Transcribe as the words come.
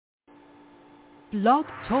Blog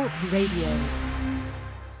Talk Radio.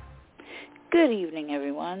 Good evening,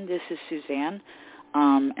 everyone. This is Suzanne,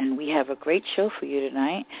 and we have a great show for you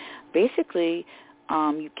tonight. Basically,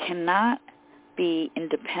 you cannot be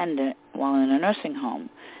independent while in a nursing home,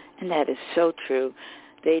 and that is so true.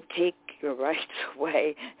 They take your rights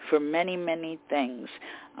away for many, many things,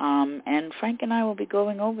 and Frank and I will be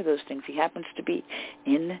going over those things. He happens to be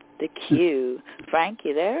in the queue. Frank,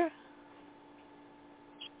 you there?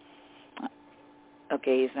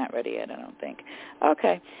 Okay, he's not ready yet, I don't think.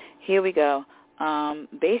 Okay, here we go.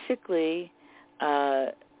 Basically,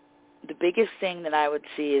 the biggest thing that I would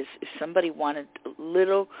see is if somebody wanted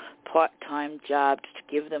little part-time jobs to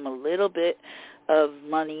give them a little bit of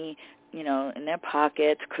money, in their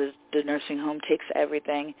pockets, because the nursing home takes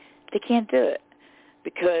everything, they can't do it.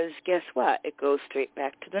 Because guess what? It goes straight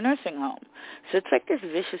back to the nursing home. So it's like this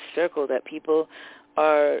vicious circle that people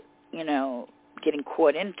are, getting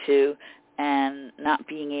caught into, and not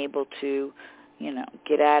being able to,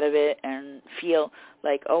 get out of it and feel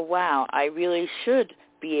like, oh, wow, I really should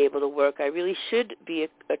be able to work. I really should be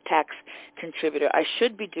a tax contributor. I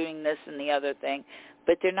should be doing this and the other thing,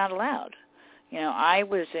 but they're not allowed. I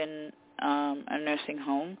was in a nursing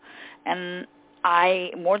home, and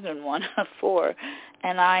more than one, 4,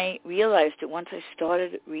 and I realized that once I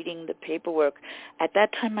started reading the paperwork, at that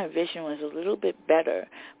time my vision was a little bit better,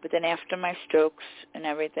 but then after my strokes and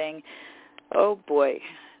everything, oh boy,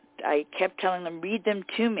 I kept telling them, read them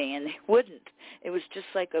to me, and they wouldn't. It was just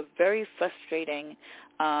like a very frustrating,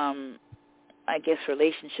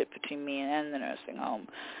 relationship between me and the nursing home.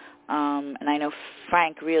 And I know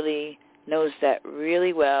Frank really knows that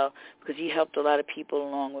really well because he helped a lot of people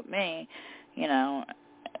along with me,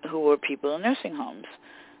 who were people in nursing homes.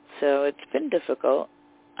 So it's been difficult.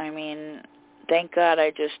 I mean, thank God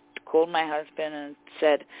I just called my husband and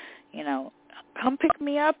said, come pick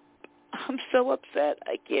me up. I'm so upset.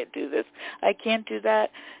 I can't do this. I can't do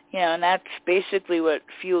that. And that's basically what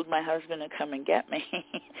fueled my husband to come and get me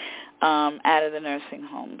out of the nursing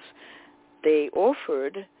homes. They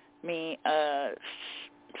offered me a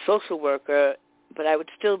social worker, but I would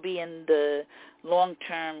still be in the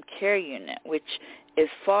long-term care unit, which is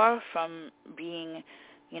far from being,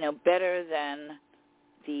 better than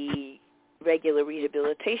the regular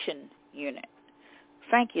rehabilitation unit.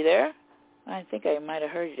 Frank, you there? I think I might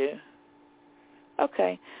have heard you.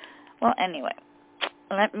 Okay. Well, anyway,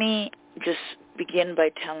 let me just begin by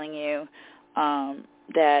telling you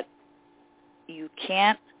that you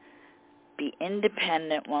can't be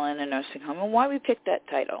independent while in a nursing home, and why we picked that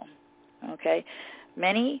title. Okay?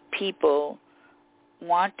 Many people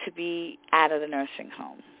want to be out of the nursing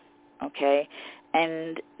home, okay?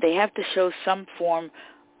 And they have to show some form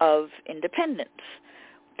of independence.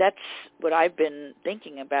 That's what I've been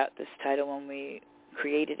thinking about this title when we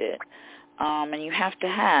created it. And you have to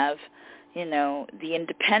have, the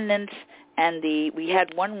independence and we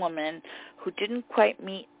had one woman who didn't quite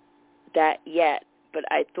meet that yet, but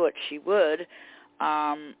I thought she would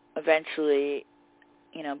eventually,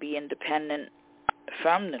 be independent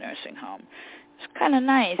from the nursing home. It's kind of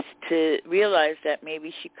nice to realize that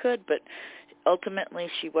maybe she could, but ultimately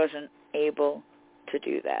she wasn't able to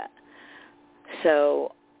do that.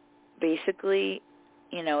 So basically,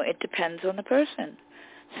 it depends on the person.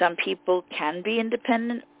 Some people can be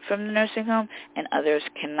independent from the nursing home and others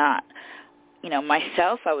cannot.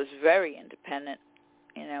 Myself, I was very independent,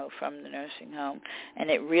 from the nursing home, and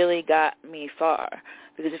it really got me far.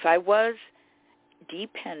 Because if I was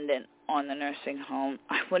dependent on the nursing home,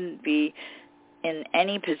 I wouldn't be in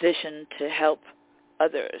any position to help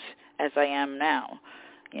others as I am now,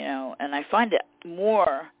 and I find it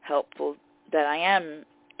more helpful that I am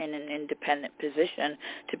in an independent position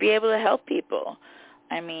to be able to help people.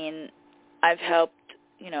 I mean, I've helped,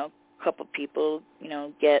 a couple people,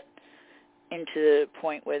 get into the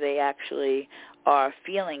point where they actually are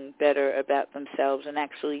feeling better about themselves and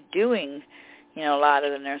actually doing, a lot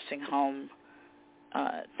of the nursing home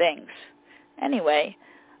things. Anyway,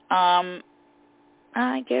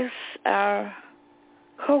 I guess our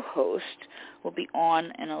co-host will be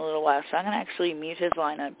on in a little while, so I'm going to actually mute his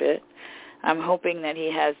line a bit. I'm hoping that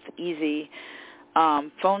he has easy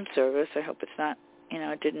phone service. I hope it's not,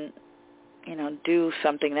 didn't, do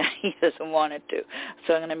something that he doesn't want it to.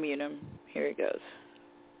 So I'm going to mute him. Here he goes.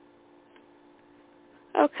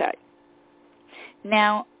 Okay.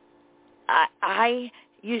 Now, he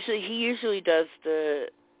usually does the,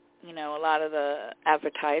 a lot of the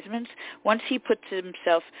advertisements. Once he puts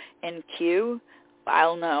himself in queue,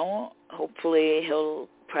 I'll know. Hopefully he'll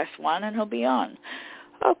press 1 and he'll be on.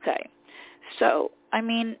 Okay. So,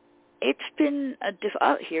 it's been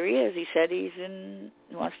here he is. He said he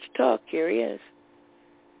wants to talk. Here he is.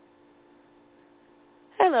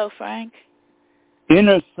 Hello, Frank.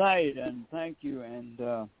 Innersight, and thank you. And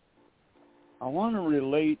I want to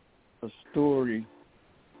relate a story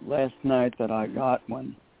last night that I got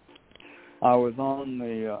when I was on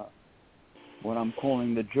the what I'm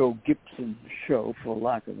calling the Joe Gibson show, for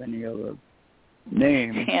lack of any other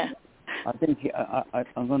name. Yeah. I think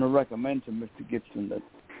I'm going to recommend to Mr. Gibson that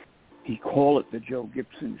he call it the Joe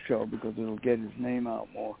Gibson show because it'll get his name out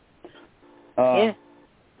more. Yeah.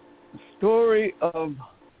 The story of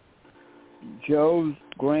Joe's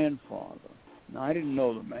grandfather. Now, I didn't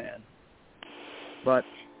know the man, but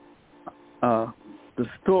the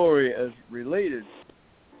story as related,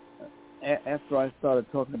 after I started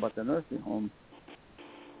talking about the nursing home,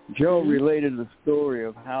 Joe related the story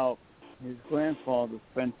of how his grandfather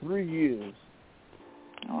spent 3 years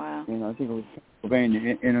Wow. in, I think it was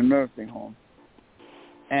Pennsylvania, in a nursing home.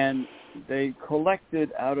 And they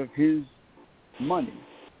collected out of his money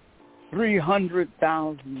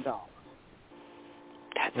 $300,000.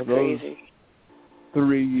 That's crazy.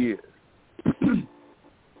 3 years.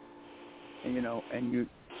 And, and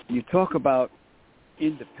you talk about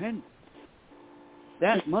independence.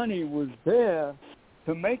 That money was there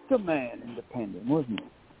to make the man independent, wasn't it?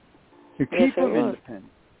 To keep him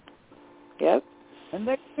independent. Yep. And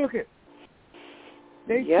they took it.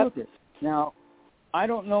 They took it. Now, I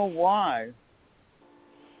don't know why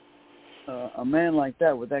a man like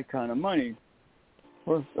that with that kind of money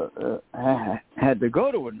first had to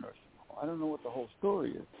go to a nursing home. I don't know what the whole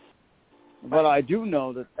story is. But I do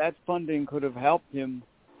know that funding could have helped him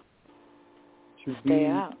to be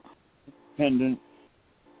independent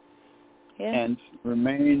and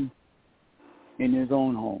remain in his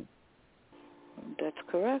own home. That's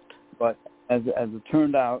correct. But as it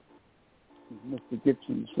turned out, as Mr.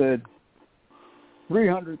 Gibson said,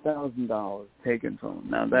 $300,000 taken from him.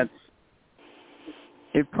 Now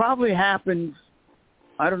it probably happens.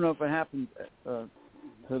 I don't know if it happens to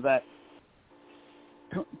that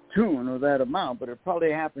tune or that amount, but it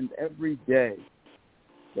probably happens every day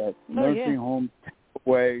that nursing homes take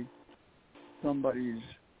away somebody's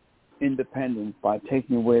independence by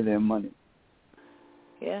taking away their money.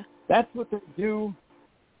 Yeah. That's what they do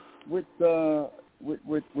with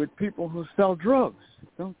people who sell drugs,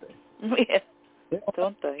 don't they? Yeah.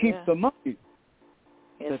 Don't they? Keep the money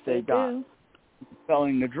that they got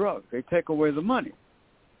selling the drugs. They take away the money.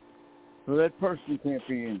 So that person can't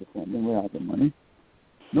be independent without the money.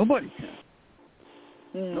 Nobody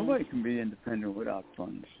can. Nobody can be independent without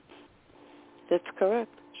funds. That's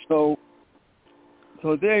correct. So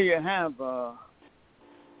there you have a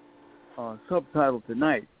subtitle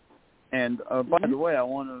tonight. And by the way, I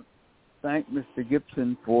want to thank Mr.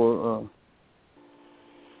 Gibson for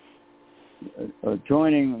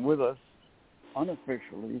joining with us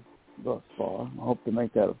unofficially thus far. I hope to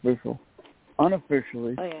make that official.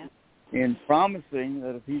 Unofficially, in promising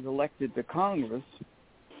that if he's elected to Congress,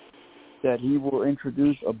 that he will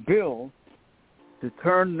introduce a bill to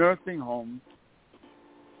turn nursing homes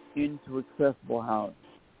into accessible housing.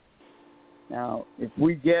 Now, if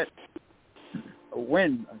we get,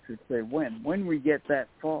 when we get that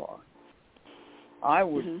far, I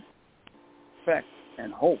would expect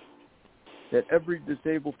and hope that every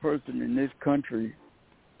disabled person in this country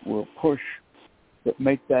will push to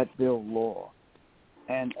make that bill law.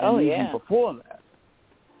 And even before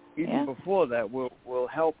that, we'll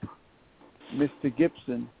help Mr.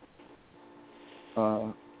 Gibson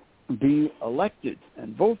be elected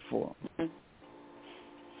and vote for him.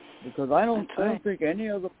 Because I don't think any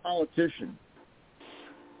other politician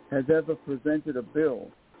has ever presented a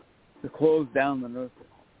bill to close down the nursing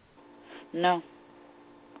home. No.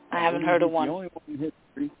 I haven't heard of one. The only one in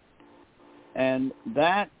history. And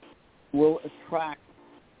that will attract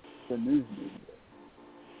the news media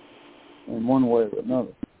in one way or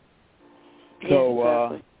another.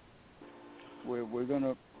 So we're going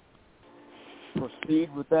to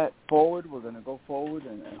proceed with that forward. We're going to go forward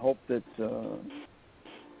and hope that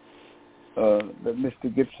that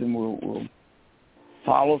Mr. Gibson will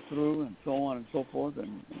follow through and so on and so forth.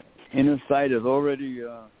 And Innersight has already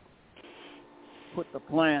put the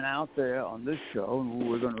plan out there on this show, and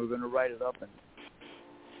we're going to write it up and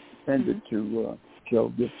send it to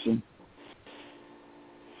Joe Gibson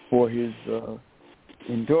for his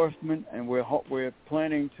endorsement. And we're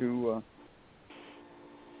planning to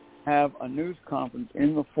have a news conference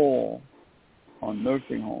in the fall on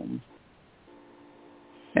nursing homes,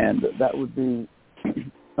 and that would be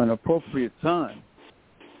an appropriate time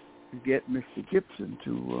to get Mr. Gibson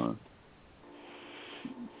to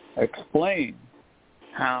explain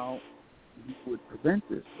how he would present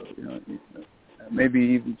this. So, maybe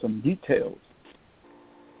even some details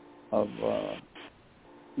of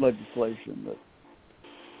legislation that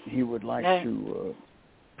he would like to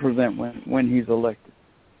present when he's elected.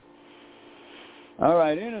 All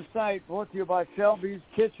right, Innersight brought to you by Shelby's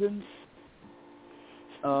Kitchen,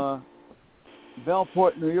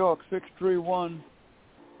 Bellport, New York,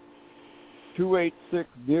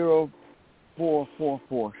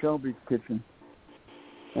 631-286-0444, Shelby's Kitchen.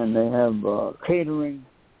 And they have catering,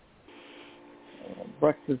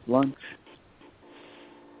 breakfast, lunch,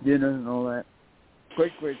 dinner, and all that.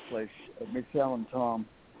 Great place. Michelle and Tom,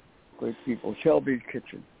 great people. Shelby's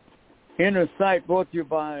Kitchen. Innersight brought to you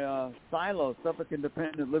by Silo, Suffolk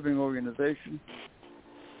Independent Living Organization.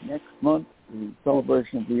 Next month, the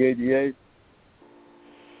celebration of the ADA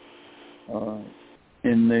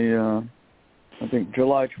in the, I think,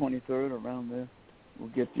 July 23rd, around there. We'll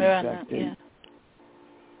get the exact date. Yeah.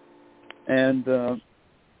 And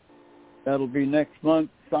that'll be next month.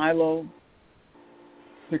 Silo,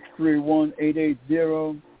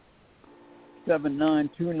 631-880-7929.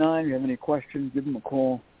 If you have any questions, give them a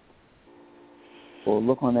call or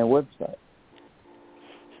look on their website.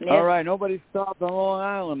 Yeah. All right, nobody stopped on Long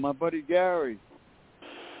Island. My buddy Gary,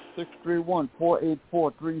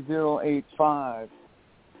 631-484-3085.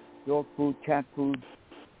 Dog food, cat food,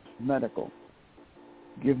 medical.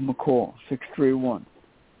 Give them a call,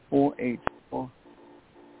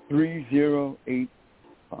 631-484-3085.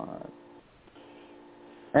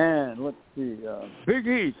 And let's see, Big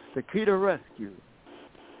East, the Key to Rescue.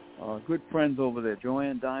 Good friends over there,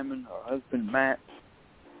 Joanne Diamond, her husband Matt,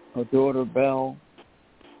 her daughter Belle.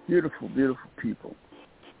 Beautiful, beautiful people.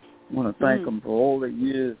 I want to thank them for all the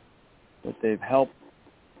years that they've helped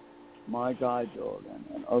my guide dog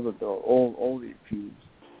and other dog, all the accused.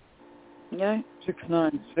 Yeah.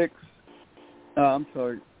 609.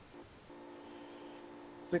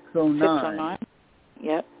 609.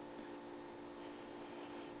 Yep.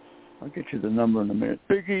 I'll get you the number in a minute.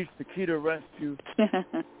 Big East, the Key to Rescue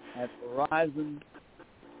at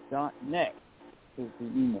Verizon.net is the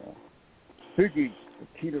email. Big East, the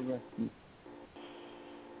Key to Rescue,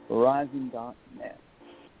 Verizon.net.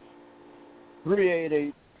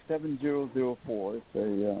 388-7004. It's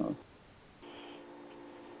a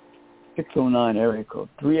 609 area code.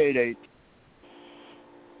 388-0774,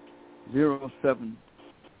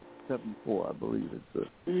 I believe is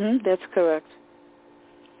that's correct.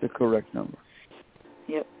 The correct number.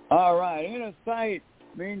 Yep. All right. Innersight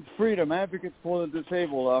means freedom. Advocates for the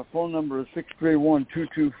disabled. Our phone number is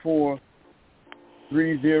 631-224-3090.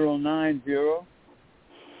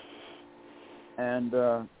 And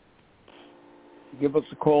give us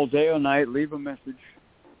a call day or night. Leave a message.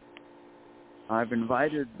 I've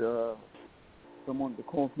invited someone to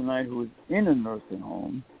call tonight who is in a nursing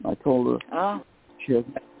home. I told her she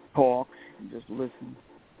doesn't talk. She can just listen.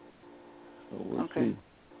 So we'll see.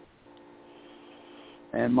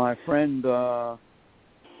 And my friend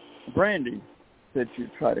Brandy said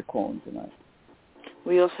she'd try to call him tonight.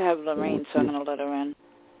 We also have Lorraine, so I'm going to let her in.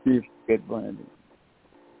 See if we get Brandy.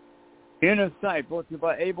 Innersight brought to you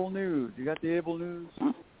by Able News. You got the Able News?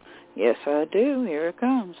 Yes, I do. Here it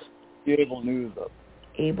comes. The Able News up.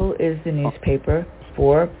 Able is the newspaper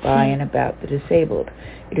for, by, and about the disabled.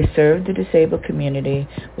 It has served the disabled community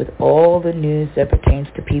with all the news that pertains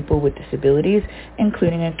to people with disabilities,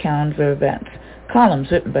 including a calendar of events,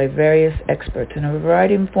 columns written by various experts, and a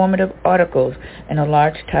variety of informative articles in a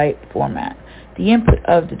large type format. The input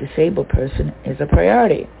of the disabled person is a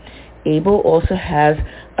priority. Able also has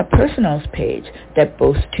a personals page that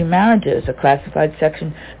boasts 2 marriages, a classified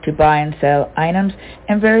section to buy and sell items,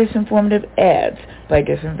 and various informative ads by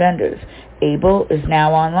different vendors. Able is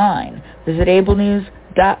now online. Visit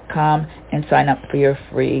ablenews.com and sign up for your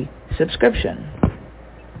free subscription.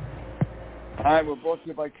 All right, we're brought to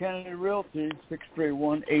you by Kennedy Realty,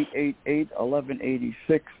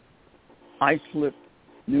 631-888-1186, Islip,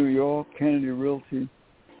 New York. Kennedy Realty,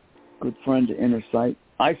 good friend to Innersight.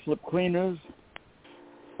 Islip Cleaners,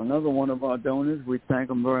 another one of our donors. We thank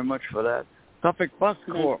them very much for that. Suffolk Bus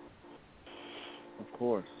Corp, of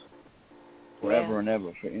course, forever and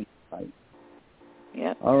ever for Innersight.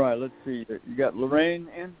 Yep. All right, let's see. You got Lorraine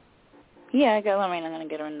in? Yeah, I got Lorraine. I'm going to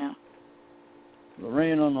get her in now.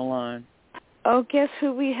 Lorraine on the line. Oh, guess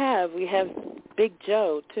who we have? We have Big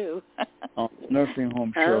Joe, too. Nursing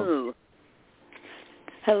home show. Oh.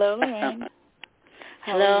 Hello, Lorraine.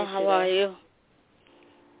 Hello, how are you?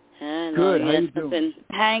 Good, how you doing?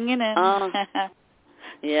 Hanging in.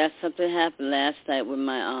 Yeah, something happened last night with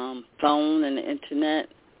my phone and the internet.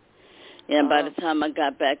 Yeah, by the time I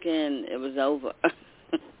got back in, it was over.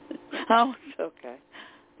 Oh, it's okay.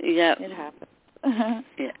 Yeah. It happened.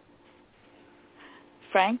 Yeah.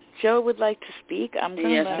 Frank, Joe would like to speak. I'm going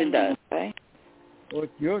to let him know. Okay? Well,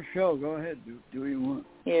 it's your show. Go ahead. Do what you want.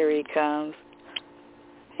 Here he comes.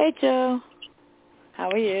 Hey, Joe. How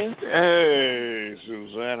are you? Hey,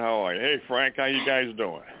 Suzanne. How are you? Hey, Frank. How you guys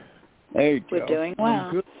doing? Hey, Joe. We're doing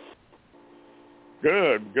well.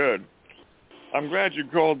 Good. I'm glad you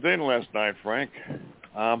called in last night, Frank.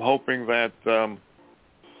 I'm hoping that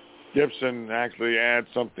Gibson actually adds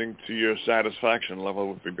something to your satisfaction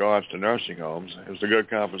level with regards to nursing homes. It was a good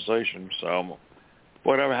conversation, so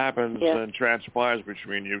whatever happens and transpires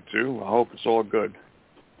between you two, I hope it's all good.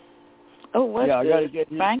 Oh, what's I got to get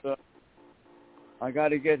Frank? I got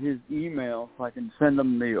to get his email so I can send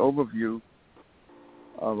him the overview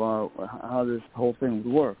of how this whole thing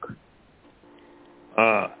would work.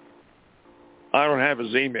 I don't have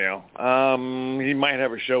his email. He might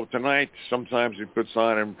have a show tonight. Sometimes he puts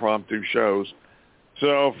on impromptu shows.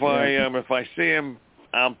 So if I see him,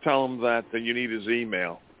 I'll tell him that you need his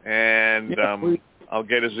email, and I'll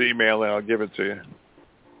get his email and I'll give it to you.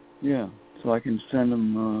 Yeah, so I can send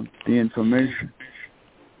him the information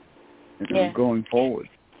going forward.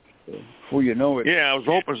 So before you know it. Yeah, I was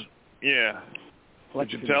hoping. Yeah.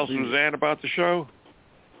 Did you tell Suzanne about the show?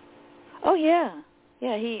 Oh yeah.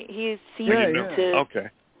 Yeah, he's seen it. Okay.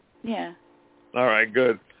 Yeah. All right,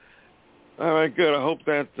 good. I hope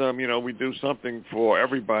that we do something for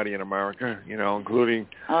everybody in America, including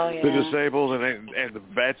the disabled and the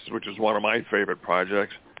vets, which is one of my favorite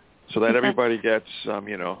projects, so that everybody gets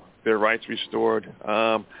their rights restored.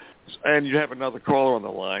 And you have another caller on the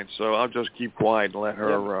line, so I'll just keep quiet and let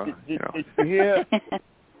her. Did you hear?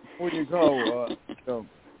 Before you go,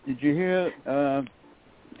 did you hear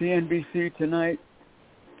CNBC tonight?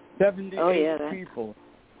 78 people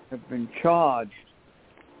have been charged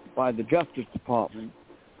by the Justice Department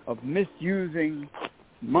of misusing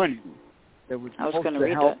money that was supposed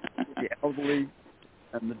to help the elderly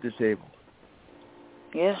and the disabled.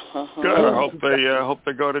 Yeah. Good. I hope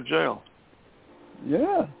they go to jail.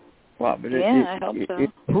 Yeah. Well, but I hope so.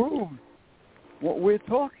 It proves what we're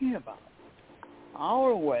talking about.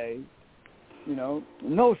 Our way, no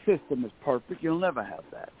system is perfect. You'll never have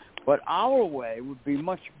that. But our way would be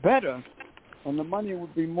much better, and the money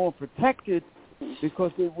would be more protected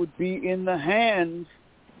because it would be in the hands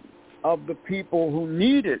of the people who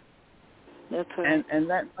need it. That's right. And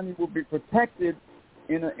that money would be protected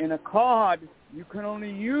in a card. You can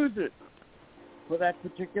only use it for that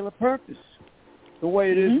particular purpose. The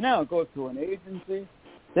way it is now, it goes to an agency.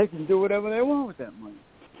 They can do whatever they want with that money.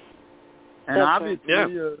 And That's obviously,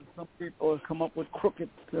 some people have come up with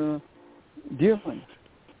crooked dealings.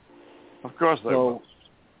 Of course they will.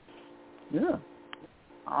 Yeah.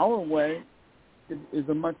 Our way is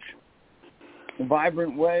a much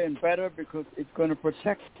vibrant way and better because it's going to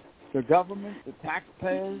protect the government, the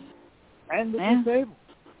taxpayers, and the disabled.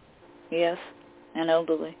 Yes, and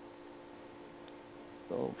elderly.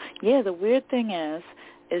 So. Yeah, the weird thing is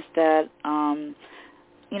that,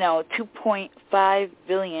 $2.5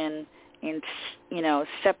 billion in,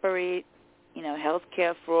 separate,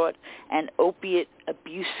 healthcare fraud and opiate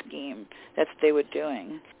abuse scheme. That's what they were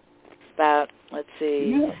doing. About, let's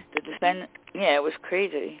see, the defendant. Yeah, it was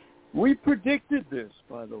crazy. We predicted this,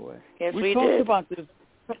 by the way. Yes, we talked did. about this a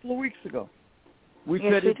couple of weeks ago. We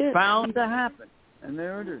said it's bound to happen, and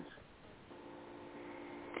there it is.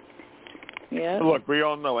 Yeah. Look, we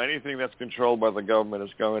all know anything that's controlled by the government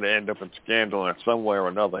is going to end up in scandal in some way or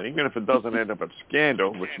another. And even if it doesn't end up in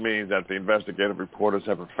scandal, which means that the investigative reporters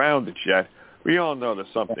haven't found it yet, we all know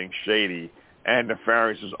there's something shady and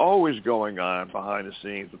nefarious is always going on behind the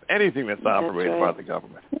scenes with anything that's operated by the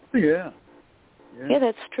government. Yeah,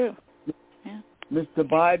 that's true. Yeah. Mr.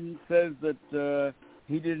 Biden says that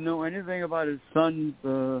he didn't know anything about his son's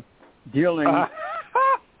dealing.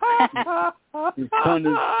 His son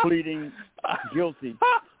is pleading guilty.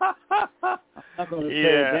 I'm not going to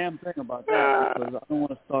say a damn thing about that because I don't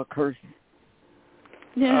want to start cursing.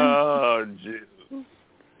 Yeah. Oh, Jesus.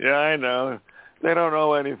 Yeah, I know. They don't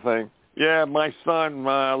know anything. Yeah, my son,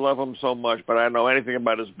 I love him so much, but I don't know anything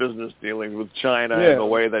about his business dealings with China and the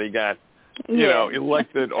way that he got,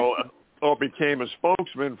 elected or became a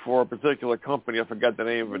spokesman for a particular company. I forgot the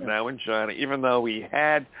name of it now in China, even though he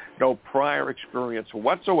had no prior experience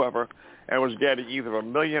whatsoever and was getting either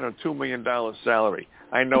 $1 million or $2 million salary.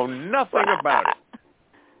 I know nothing about it.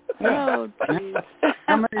 Oh, geez.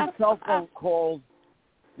 How many cell phone calls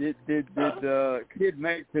did kid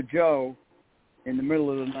make to Joe in the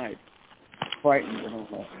middle of the night? Frightened and all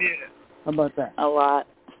that. Yeah. How about that? A lot.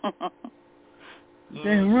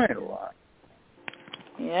 Damn right, a lot.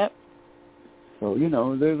 Yep. So,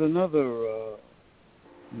 there's another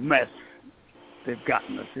mess they've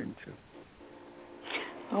gotten us into.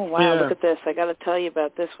 Oh, wow, look at this. I got to tell you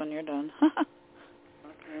about this when you're done.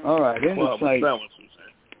 All right, Innersight. No.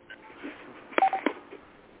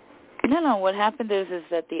 What happened is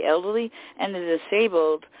that the elderly and the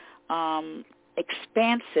disabled,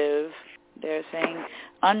 expansive, they're saying,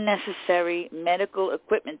 unnecessary medical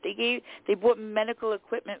equipment. They bought medical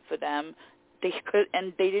equipment for them. They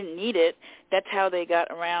didn't need it. That's how they got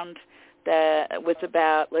around with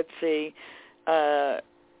about, let's see,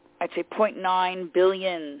 I'd say $0.9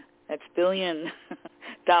 billion. That's billion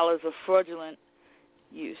dollars of fraudulent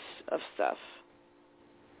use of stuff.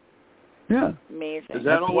 Yeah. Amazing. Is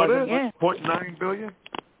that all it is? Yeah. $0.9 billion?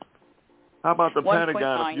 How about the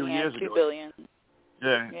Pentagon a few years ago? $2 billion.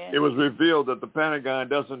 Yeah. It was revealed that the Pentagon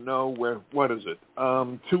doesn't know where, what is it,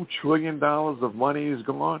 $2 trillion of money is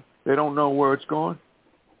gone? They don't know where it's going?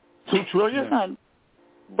 $2 trillion?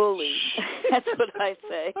 Bully. That's what I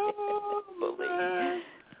say. Bully.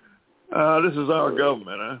 This is our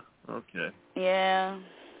government, huh? Okay. Yeah.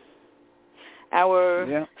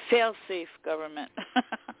 Our fail-safe government.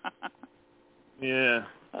 Yeah.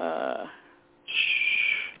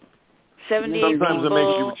 78 Sometimes people.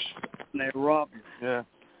 it makes you... They rob you. Yeah.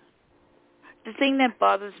 The thing that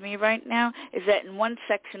bothers me right now is that in one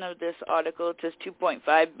section of this article it says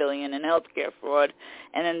 $2.5 billion in healthcare fraud,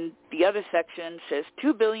 and then the other section says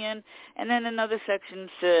 $2 billion, and then another section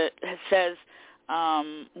says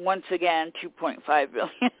once again $2.5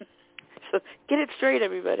 billion. So get it straight,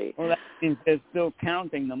 everybody. Well, that means they're still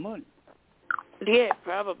counting the money. Yeah,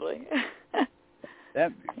 probably.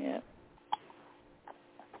 That means. Yeah.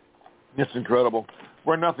 It's incredible.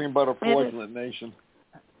 We're nothing but a fraudulent nation.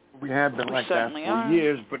 We have been like that for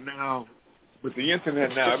years, but now with the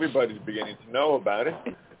internet now, everybody's beginning to know about it,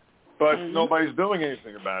 but nobody's doing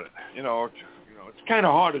anything about it. You know, it's kind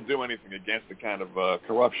of hard to do anything against the kind of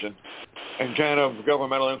corruption and kind of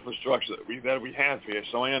governmental infrastructure that we have here.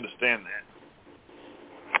 So I understand that.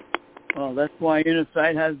 Well, that's why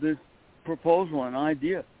Innersight has this proposal and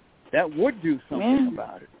idea that would do something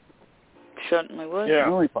about it. Certainly would. Yeah. Not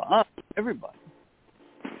only for us, everybody.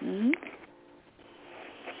 Mm-hmm.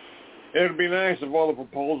 It would be nice if all the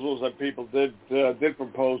proposals that people did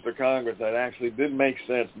propose to Congress that actually did make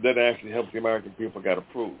sense, did actually help the American people, got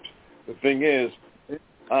approved. The thing is,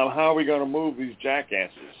 how are we going to move these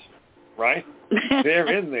jackasses, right? They're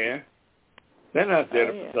in there. They're not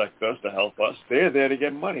there to protect us, to help us. They're there to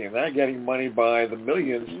get money, and they're getting money by the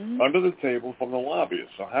millions under the table from the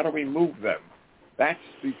lobbyists. So how do we move them? That's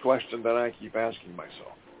the question that I keep asking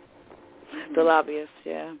myself. The lobbyists,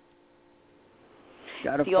 yeah.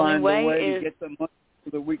 Got to find a way to get the money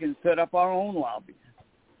so that we can set up our own lobby.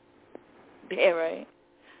 Yeah, right.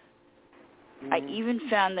 I even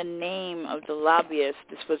found the name of the lobbyist.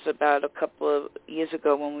 This was about a couple of years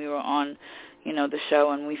ago when we were on, the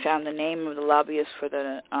show, and we found the name of the lobbyist for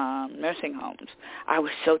the nursing homes. I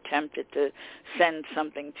was so tempted to send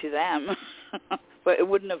something to them, but it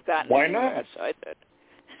wouldn't have gotten anywhere. Not? So I said,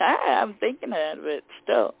 I'm thinking of it, but it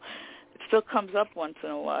still comes up once in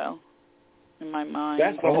a while in my mind.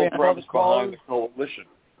 That's the whole premise behind the coalition.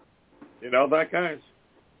 You know that, guys?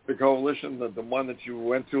 The coalition, the one that you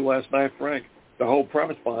went to last night, Frank, the whole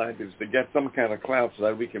premise behind it is to get some kind of clout so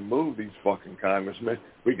that we can move these fucking congressmen,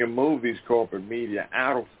 we can move these corporate media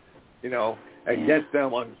out, and get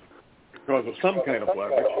them on, because of some kind of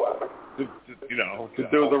leverage, to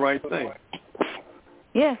do the right thing.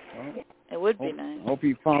 Yeah, it would be nice. Hope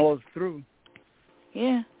he follows through.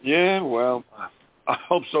 Yeah. Yeah, well, I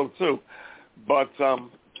hope so too. But,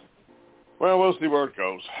 we'll see where it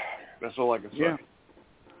goes. That's all I can say. Yeah.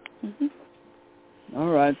 Mm-hmm. All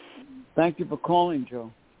right. Thank you for calling,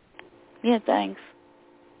 Joe. Yeah, thanks.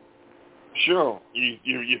 Sure.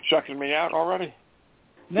 You checking me out already?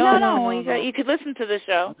 No. You could listen to the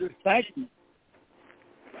show. Just thank you.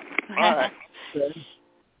 All right.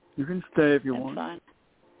 You can stay if you That's want. Fine.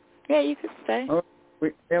 Yeah, you could stay. Right.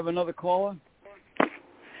 We have another caller?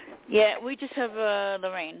 Yeah, we just have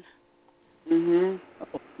Lorraine. Mm-hmm.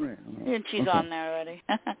 Oh, and she's on there already.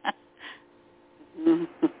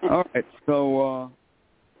 All right. So,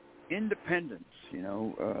 independence,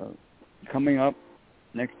 coming up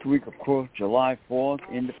next week, of course, July 4th,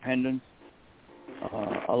 independence.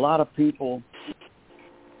 A lot of people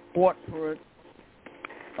fought for it.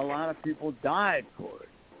 A lot of people died for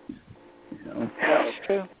it. That's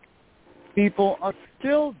true. People are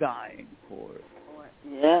still dying for it.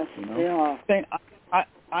 Yes, they are.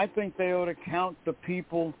 I think they ought to count the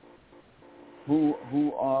people who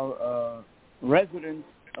are residents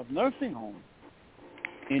of nursing homes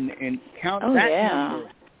in count that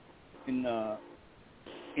number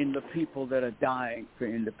in the people that are dying for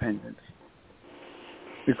independence,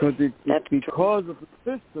 because it's because of the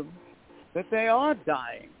system that they are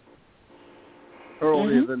dying.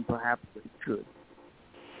 earlier than perhaps they should.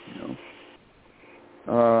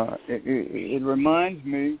 It reminds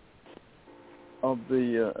me of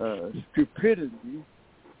the stupidity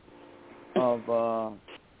of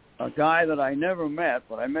a guy that I never met,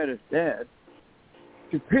 but I met his dad.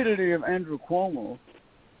 Stupidity of Andrew Cuomo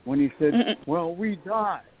when he said, well, we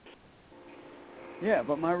died. Yeah,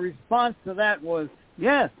 but my response to that was,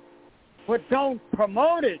 yes, but don't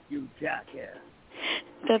promote it, you jackass.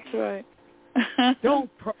 That's right. Don't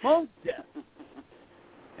promote death.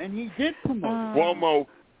 And he did promote it.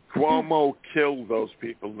 Cuomo killed those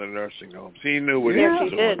people in the nursing homes. He knew what yes, he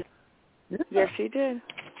was he doing. did. Yeah. Yes, he did.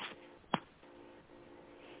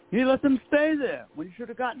 He let them stay there when he should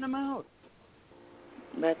have gotten them out.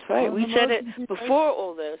 That's right. We said it before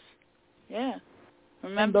all this. Yeah.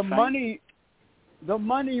 Remember, and the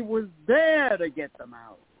money was there to get them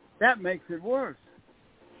out. That makes it worse.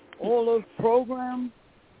 All those programs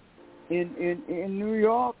in New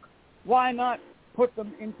York, why not put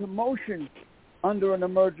them into motion under an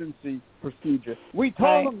emergency procedure? We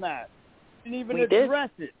told them that. Didn't even address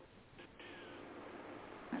it.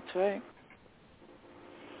 That's right.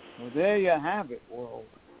 Well, there you have it, world.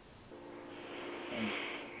 And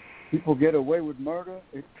people get away with murder.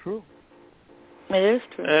 It's true. It is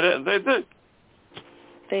true. They did.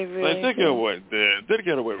 They really did get away. They did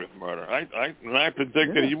get away with murder. I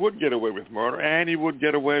predicted he would get away with murder, and he would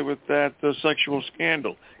get away with that sexual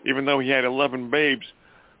scandal, even though he had 11 babes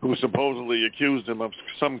who supposedly accused him of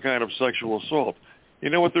some kind of sexual assault. You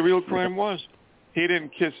know what the real crime was? He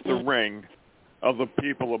didn't kiss the ring of the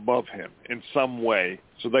people above him in some way,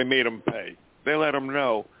 so they made him pay. They let him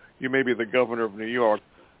know, you may be the governor of New York,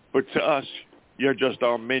 but to us, you're just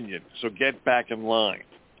our minion, so get back in line.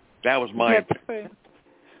 That was my opinion.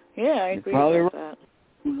 Yeah, I agree with that.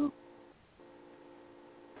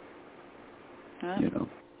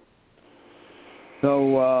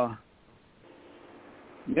 So,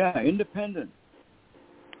 independent.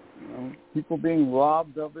 People being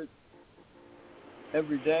robbed of it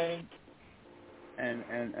every day,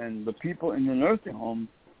 and the people in the nursing homes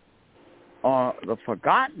are the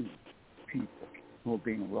forgotten people who are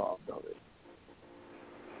being robbed of it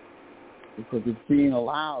because it's being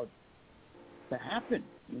allowed to happen.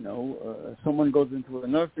 Someone goes into a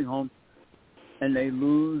nursing home and they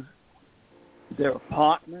lose their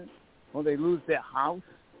apartment or they lose their house.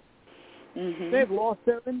 They've lost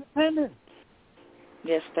their independence.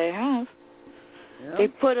 Yes, they have. Yeah. They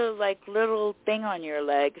put a little thing on your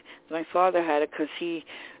leg. My father had it because he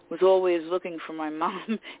was always looking for my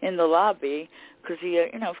mom in the lobby because he,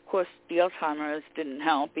 of course, the Alzheimer's didn't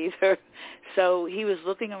help either. So he was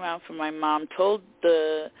looking around for my mom, told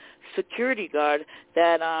the security guard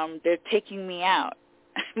that they're taking me out.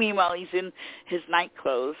 Meanwhile, he's in his night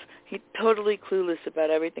clothes. He's totally clueless about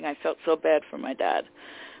everything. I felt so bad for my dad.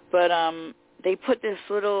 But they put this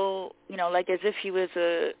little, like as if he was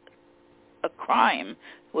a crime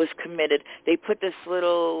was committed. They put this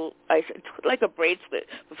little, like a bracelet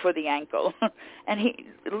before the ankle. And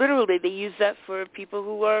they use that for people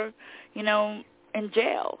who are, in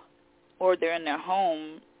jail or they're in their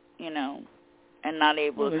home, and not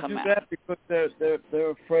able to come out. They do that because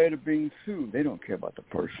they're afraid of being sued. They don't care about the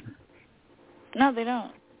person. No, they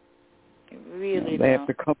don't. They really don't. They have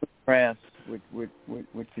to cover their ass with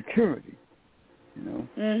security,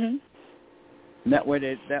 And that way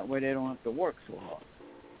they don't have to work so hard.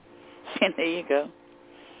 And there you go.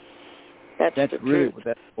 That's really what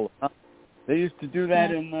that's all about. They used to do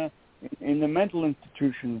that in the mental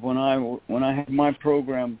institutions when I had my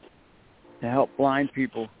program to help blind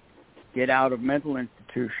people get out of mental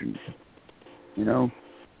institutions.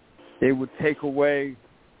 They would take away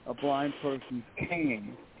a blind person's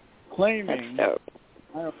cane, claiming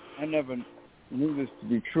I never knew this to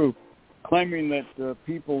be true, claiming that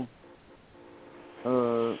people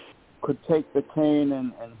could take the cane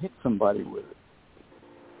and hit somebody with it.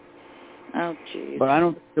 Oh, geez. But I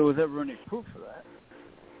don't think there was ever any proof of that.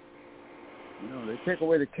 They take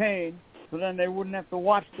away the cane, so then they wouldn't have to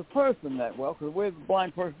watch the person that well, because where's the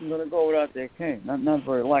blind person going to go without their cane? Not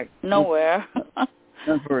very likely. Nowhere.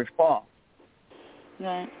 Not very far.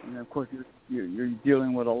 Right. And, of course, you're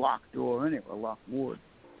dealing with a locked door anyway, a locked ward.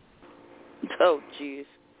 Oh, geez.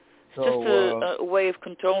 It's just a way of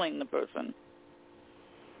controlling the person.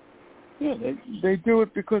 Yeah, they do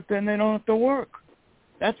it because then they don't have to work.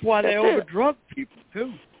 That's why they overdrug people,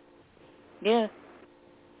 too. Yeah.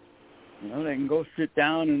 They can go sit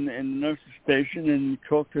down in the nurse's station and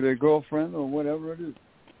talk to their girlfriend or whatever it is.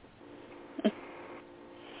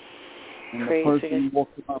 And Crazy. The person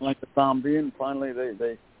walks around like a zombie, and finally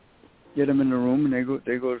they get them in the room and they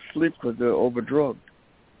go to sleep because they're overdrugged.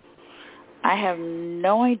 I have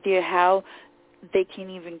no idea how they can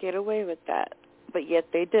even get away with that, but yet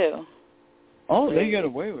they do. Oh, they get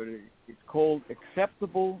away with it. It's called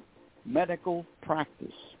acceptable medical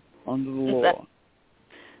practice under the law.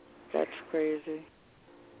 That's crazy.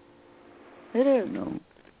 It is. You know,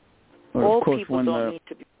 all of course, people don't need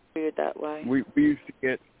to be treated that way. We used to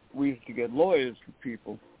get lawyers for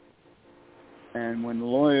people, and when the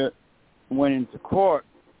lawyer went into court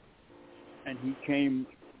and he came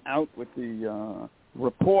out with the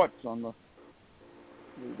reports on the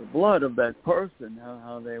blood of that person,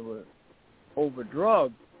 how they were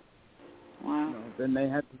overdrugged, wow. You know, then they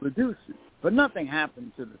had to reduce it. But nothing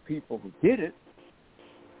happened to the people who did it.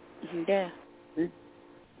 Yeah.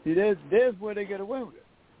 See, there's where they get away with it.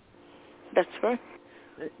 That's right.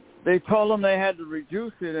 They told them they had to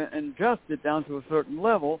reduce it and adjust it down to a certain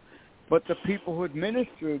level, but the people who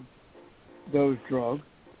administered those drugs,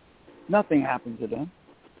 nothing happened to them.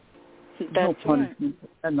 That's no punishment,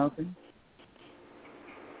 right. Nothing.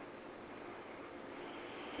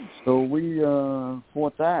 So we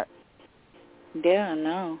fought that. Yeah, I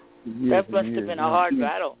know. That must have been a hard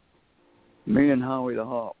battle. Me and Howie the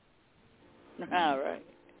Hawk. All right.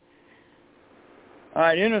 All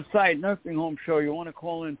right, Innersight Nursing Home Show. You want to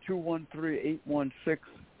call in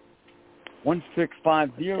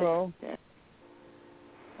 213-816-1650.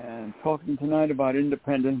 And talking tonight about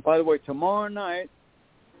independence. By the way, tomorrow night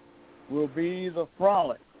will be the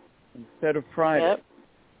Frolic instead of Friday.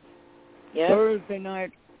 Yep. Thursday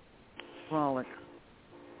night, Frolic.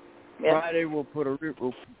 Yep. Friday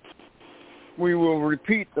we will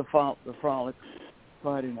repeat the Frolic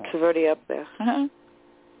Friday night. It's already up there.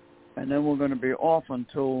 And then we're going to be off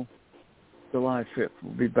until July 5th.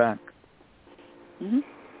 We'll be back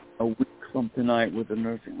a week from tonight with the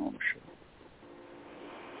Nursing Home Show.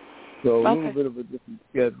 So a little bit of a different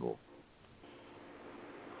schedule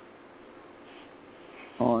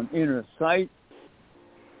on Innersight.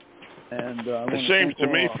 And it seems to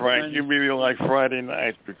me, Frank, you really like Friday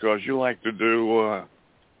nights because you like to do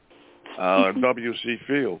W.C.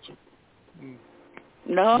 Fields.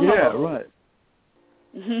 No. Yeah, right.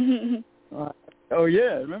 Oh,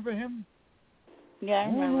 yeah. Remember him? Yeah, I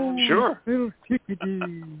remember him. Sure. Little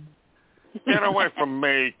chickadee. Get away from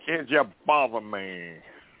me, kids. You bother me.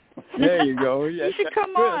 There you go. Yeah, you should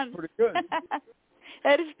come on. That's pretty good.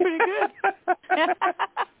 That is pretty good.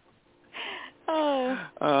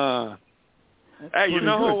 Hey, you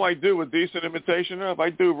know who I do a decent imitation of? I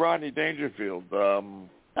do Rodney Dangerfield. Oh,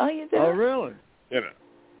 you do? Oh, really? You know.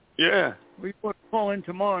 Yeah. We want to call in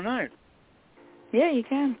tomorrow night. Yeah, you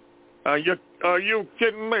can. Are you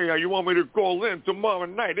kidding me? You want me to call in tomorrow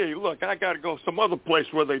night? Hey, look, I got to go some other place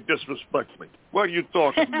where they disrespect me. What are you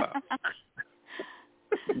talking about?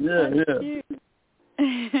 Yeah.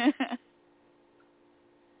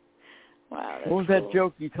 Wow. What was that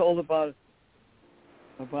joke he told about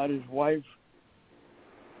his wife?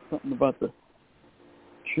 Something about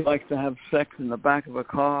she likes to have sex in the back of a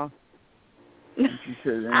car. And she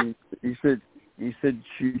said, and he said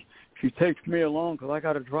she takes me along because I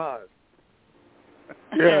got to drive.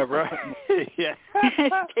 Yeah, right. Yeah.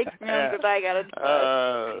 Takes me along because I got to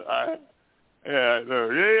drive. Yeah.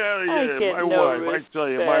 My wife, I tell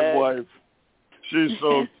you, my wife, she's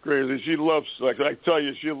so crazy. She loves sex. I tell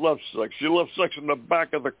you, she loves sex. She loves sex in the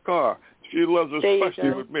back of the car. She loves it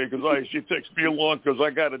especially with me because she takes me along because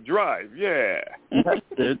I got to drive. Yeah. That's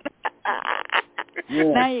it.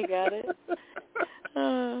 Yeah. Now you got it.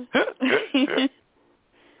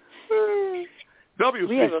 W.C.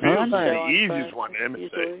 Fields is the easiest one to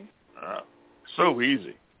imitate. So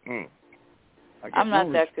easy. I'm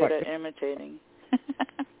not that good at imitating.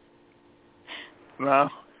 No.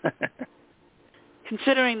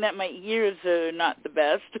 Considering that my ears are not the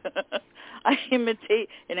best, I imitate,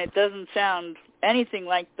 and it doesn't sound anything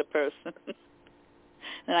like the person.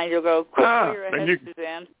 And I just go, quick, clear ahead,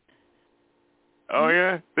 Suzanne. Oh,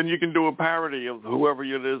 yeah? Then you can do a parody of whoever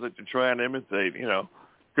it is that you're trying to imitate, you know,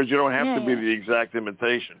 because you don't have to be the exact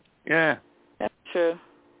imitation. Yeah. That's true.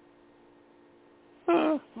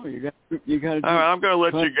 You got to do. All right, I'm going to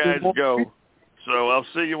let you guys go. So I'll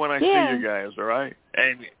see you when I see you guys, all right?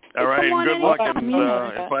 And, all right, and good luck. And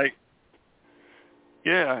if I...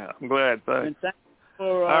 Yeah, I'm glad. Thanks.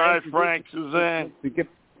 All right, Frank, Suzanne.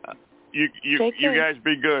 You guys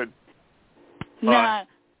be good. Nah.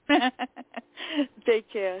 Take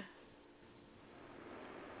care.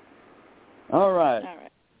 All right.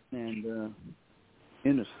 And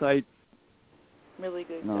Innersight, really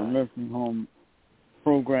good. Nursing home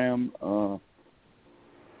program. I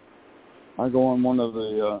go on one of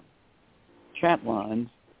the chat lines,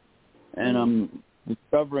 and I'm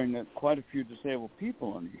discovering that quite a few disabled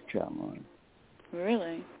people on these chat lines.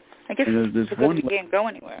 Really? I guess there's because we can't go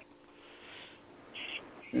anywhere.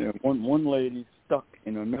 Yeah, one lady stuck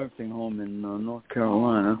in a nursing home in North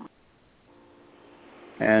Carolina,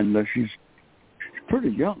 and she's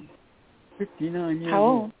pretty young, 59 years How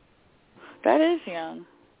old. old? That is young.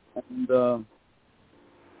 And,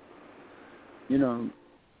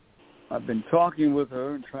 I've been talking with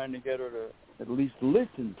her and trying to get her to at least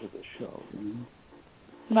listen to the show.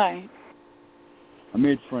 Right. I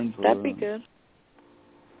made friends with her. That'd be good.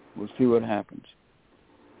 We'll see what happens.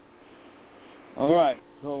 All right.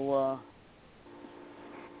 So,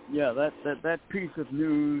 that piece of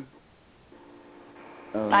news.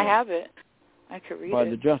 I have it. I could read it. By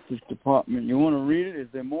the Justice Department. You want to read it? Is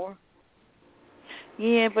there more?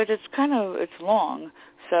 Yeah, but it's long,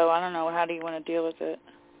 so I don't know. How do you want to deal with it?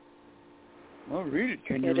 Well, read it.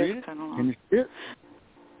 Can you read it? Kind of long. Can you see it?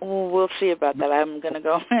 Well, we'll see about that. I'm going to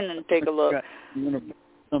go in and take a look. You're going to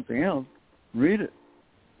something else. Read it.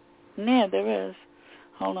 Yeah, there is.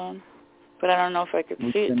 Hold on. But I don't know if I could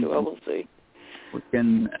see it too well. We'll see. We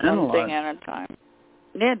can analyze. One thing at a time.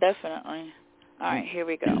 Yeah, definitely. All right, here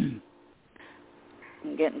we go.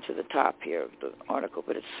 I'm getting to the top here of the article,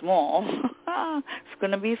 but it's small. It's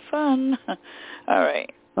going to be fun. All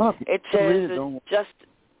right. Oh, it says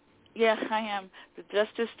yeah, I am. The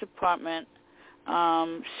Justice Department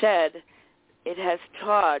said it has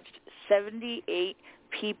charged 78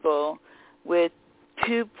 people with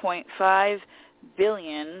 $2.5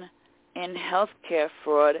 billion in healthcare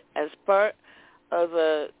fraud as part of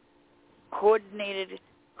a coordinated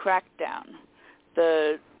crackdown.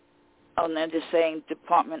 They're just saying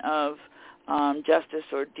Department of Justice,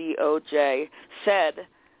 or DOJ, said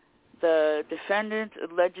the defendants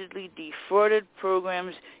allegedly defrauded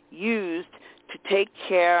programs used to take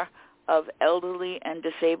care of elderly and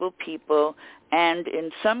disabled people, and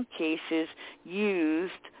in some cases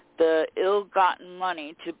used the ill-gotten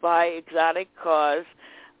money to buy exotic cars,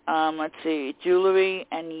 jewelry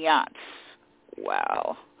and yachts.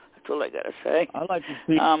 Wow. That's all I got to say. I'd like to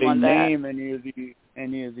see if they name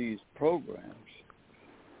any of these programs.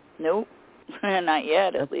 Nope. Not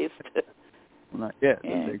yet, at least. Well, not yet.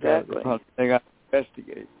 Yeah, they exactly. They got to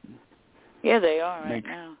investigate. Yeah, they are right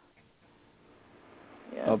now.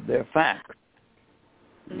 Yeah. Of their facts.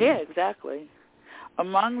 Yeah, exactly.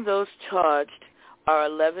 Among those charged are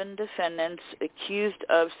 11 defendants accused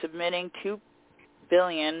of submitting $2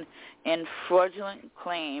 billion in fraudulent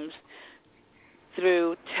claims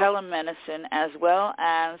through telemedicine, as well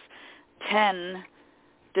as 10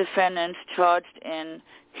 defendants charged in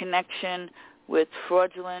connection with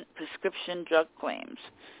fraudulent prescription drug claims.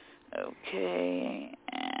 Okay,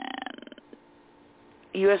 and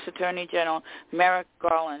U.S. Attorney General Merrick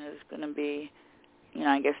Garland is going to be,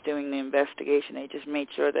 I guess, doing the investigation. They just made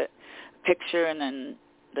sure that picture and then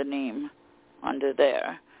the name under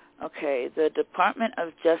there. Okay, the Department of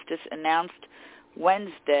Justice announced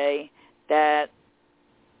Wednesday that,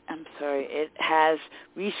 it has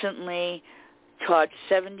recently charged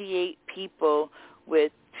 78 people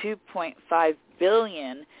with $2.5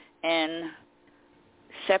 billion in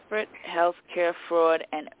separate health care fraud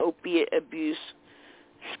and opiate abuse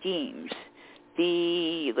schemes.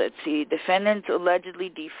 Defendants allegedly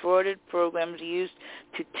defrauded programs used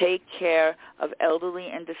to take care of elderly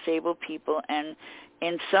and disabled people, and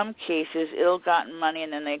in some cases, ill-gotten money,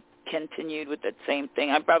 and then they continued with that same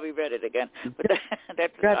thing. I probably read it again, but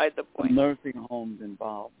that's beside the point. Nursing homes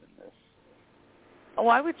involved in this. Oh,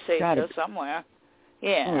 I would say so somewhere.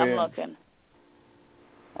 Yeah, I'm looking.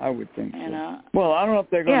 I would think so. Well, I don't know if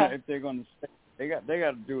they're going to say. They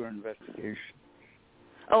got to do an investigation.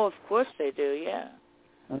 Oh, of course they do. Yeah.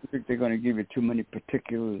 I don't think they're going to give you too many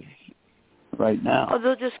particulars right now. Oh,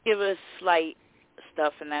 they'll just give us slight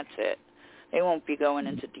stuff, and that's it. They won't be going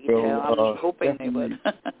into detail. I'm hoping they would.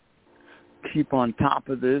 Keep on top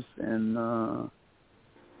of this, and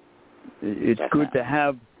it's good to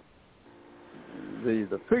have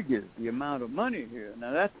the figures, the amount of money here.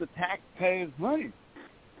 Now, that's the taxpayers' money.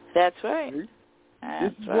 That's right.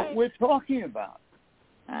 This is what we're talking about.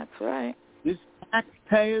 That's right. This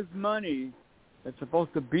taxpayers' money that's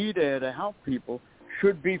supposed to be there to help people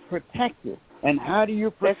should be protected. And how do you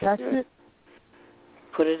protect it?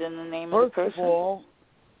 Put it in the name of the person. First of all,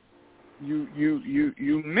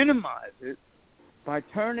 you minimize it by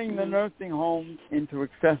turning the nursing homes into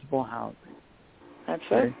accessible housing. That's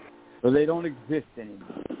right. So they don't exist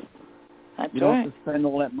anymore. That's you don't have to spend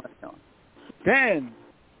all that money on it. Then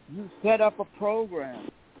you set up a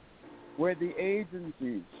program where the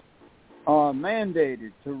agencies are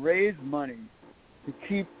mandated to raise money to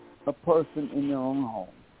keep a person in their own home.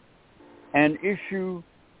 and issue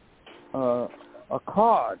a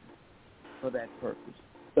card for that purpose.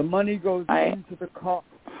 The money goes into the card.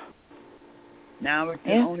 Now it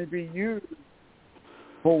can only be used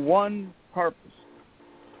for one purpose.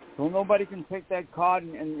 So nobody can take that card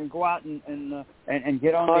and go out and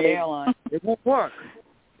get on the airline. It won't work.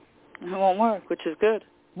 It won't work, which is good.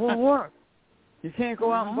 It won't work. You can't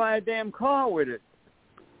go out and buy a damn car with it.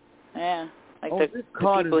 Yeah. Like this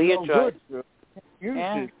card is no good, sir. You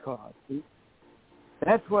can't use this card. See?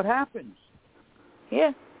 That's what happens.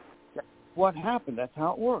 Yeah. That's what happened. That's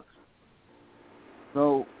how it works.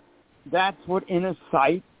 So that's what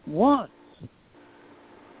Innersight wants.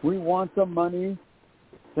 We want the money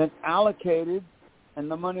that's allocated and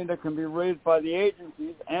the money that can be raised by the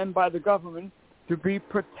agencies and by the government to be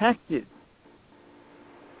protected.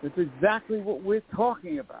 That's exactly what we're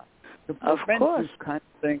talking about. To prevent this kind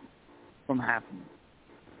of thing from happening.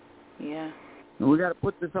 Yeah. And we got to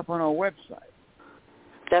put this up on our website.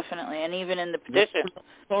 Definitely, and even in the petition,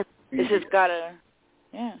 this has got to,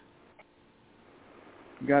 You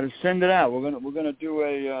got to send it out. We're gonna do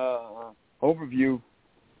a overview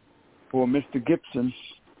for Mr. Gibson,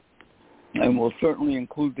 and we'll certainly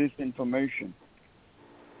include this information.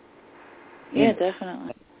 Yeah,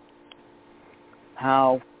 definitely.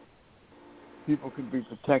 How people can be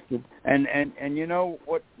protected, and you know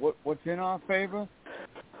what's in our favor?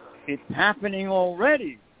 It's happening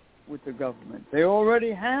already with the government. They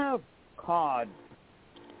already have cards.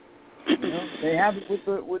 You know, they have it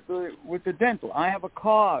with the dental. I have a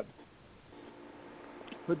card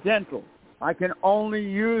for dental. I can only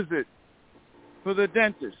use it for the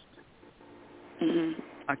dentist. Mm-hmm.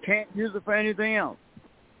 I can't use it for anything else.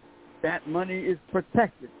 That money is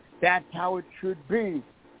protected. That's how it should be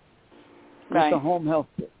with the home health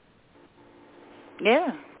care.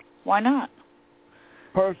 Yeah, why not?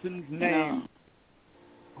 Person's name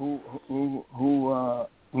who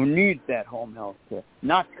needs that home health care,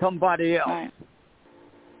 not somebody else. Right.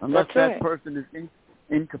 Unless that person is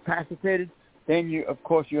incapacitated, then you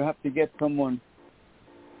have to get someone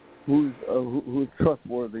who's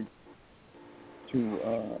trustworthy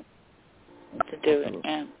to do it.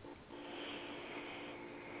 Yeah.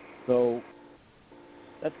 So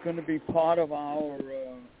that's going to be part of our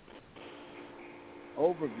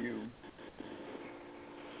overview,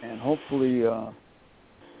 and hopefully the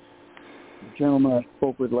gentleman I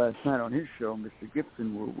spoke with last night on his show, Mr.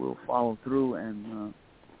 Gibson, will follow through, and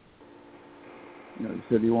he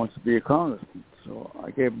said he wants to be a congressman. So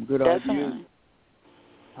I gave him good ideas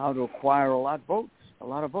how to acquire a lot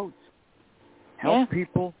of votes, help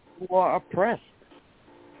people who are oppressed,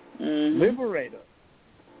 liberate us.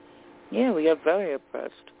 Yeah, we are very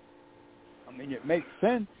oppressed. I mean, it makes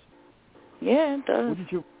sense. Yeah, it does.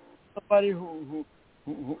 Wouldn't you? Somebody who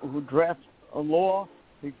drafts a law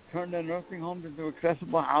to turn their nursing homes into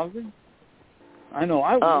accessible housing? I know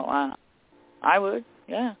I would. Oh, I would.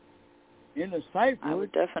 Yeah. Innersight would. I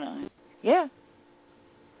would definitely. Yeah.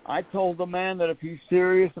 I told the man that if he's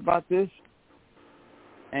serious about this,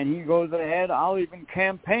 and he goes ahead, I'll even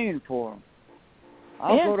campaign for him.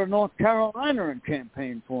 I'll go to North Carolina and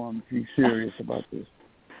campaign for him if he's serious about this.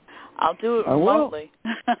 I'll do it remotely.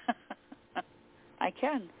 I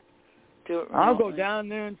can do it remotely. I'll go down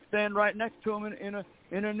there and stand right next to him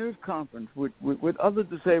in a news conference with other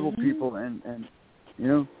disabled people and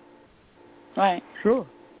Right. Sure.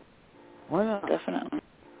 Why not? Definitely.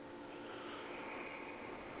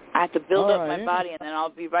 I have to build up my body, and then I'll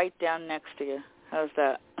be right down next to you. How's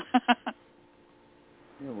that?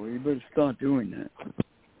 Yeah, well, you better start doing that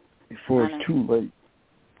before it's too late.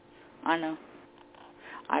 I know.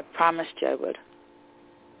 I promised you I would.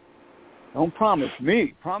 Don't promise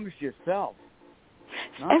me. Promise yourself.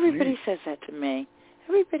 Everybody says that to me.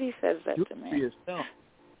 Everybody says that to me. Do it for yourself.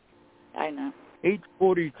 I know.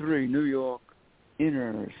 843 New York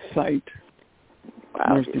Innersight.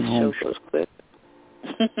 Wow, nursing homes. Show goes quick.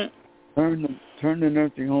 Turn the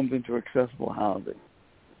nursing homes into accessible housing.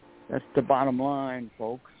 That's the bottom line,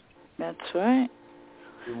 folks. That's right.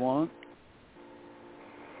 You want?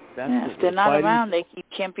 If they're not around, you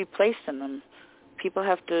can't be placed in them. People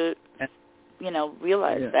have to,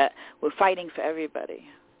 realize that we're fighting for everybody.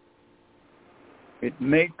 It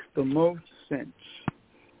makes the most sense.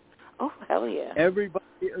 Oh, hell yeah. Everybody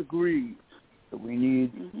agrees that we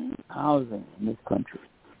need housing in this country.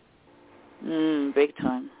 Big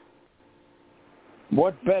time.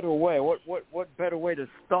 What better way? What better way to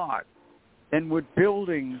start than with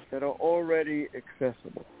buildings that are already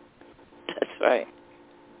accessible? That's right.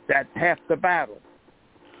 That's half the battle.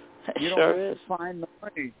 It you sure don't have is. to find the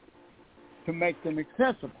money to make them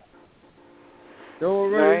accessible. They're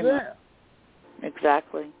already there.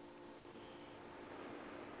 Exactly.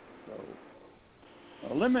 So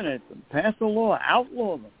eliminate them. Pass a law.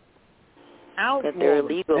 Outlaw them. That they're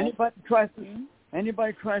illegal. Anybody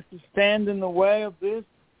tries to stand in the way of this,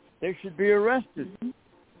 they should be arrested.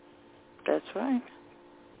 That's right.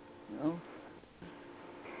 You know?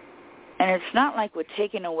 And it's not like we're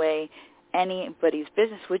taking away anybody's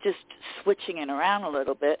business. We're just switching it around a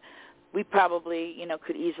little bit. We probably,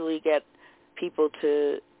 could easily get people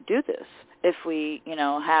to do this if we,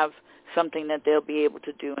 have something that they'll be able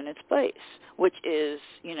to do in its place, which is,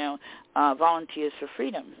 Volunteers for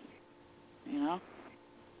Freedom,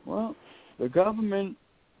 Well, the government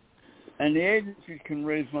and the agencies can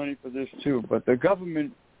raise money for this too, but the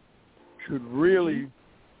government should really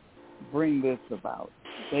bring this about.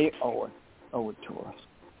 They owe it to us.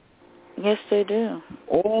 Yes, they do.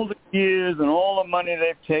 All the years and all the money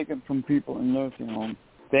they've taken from people in nursing homes,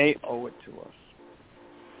 they owe it to us.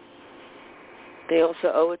 They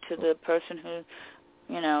also owe it to the person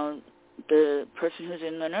the person who's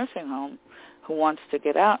in the nursing home who wants to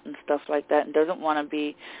get out and stuff like that and doesn't want to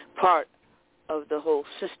be part of the whole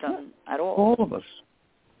system at all. All of us.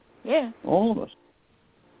 Yeah. All of us.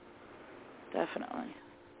 Definitely.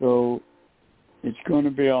 So it's going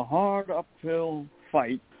to be a hard uphill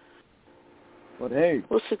fight. But hey,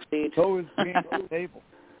 we'll succeed. So is being on the table.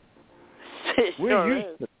 We're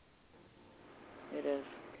used to it. It is.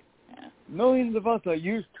 Yeah. Millions of us are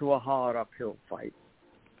used to a hard uphill fight.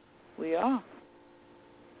 We are.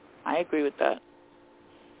 I agree with that.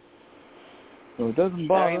 So it doesn't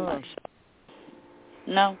bother Very much so.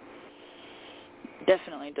 No.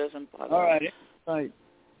 Definitely doesn't bother All right. us. Right.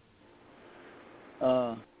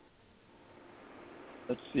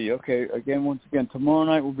 Let's see. Okay, once again, tomorrow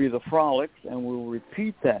night will be the Frolics, and we'll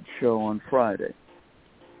repeat that show on Friday.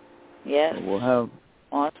 Yes. So we'll have...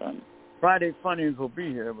 Awesome. Friday Funnies will be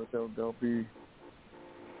here, but they'll be...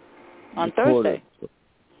 on recorded.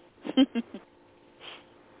 Thursday.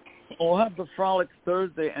 We'll have the Frolics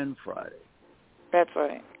Thursday and Friday. That's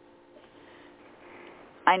right.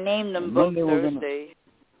 I named them both Thursday.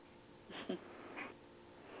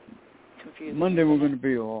 Confusing. Monday we're going to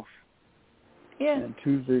be off. Yeah. And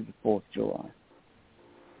Tuesday the 4th of July.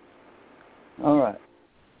 All right.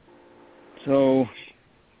 So,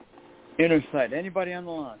 Innersight. Anybody on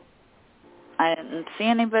the line? I didn't see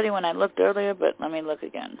anybody when I looked earlier, but let me look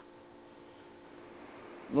again.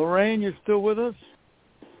 Lorraine, you still with us?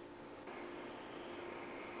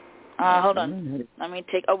 Hold on. Let me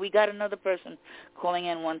take... Oh, we got another person calling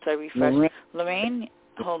in once I refresh. Lorraine,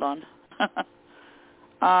 hold on.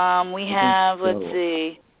 We have, let's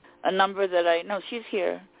see, a number that I... No, she's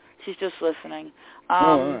here. She's just listening.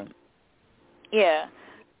 All right. Yeah.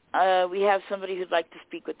 We have somebody who'd like to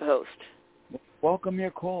speak with the host. Welcome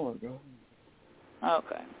your caller, girl.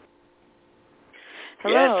 Okay.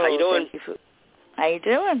 Hello. Yes, how you doing? How you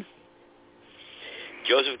doing?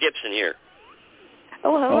 Joseph Gibson here.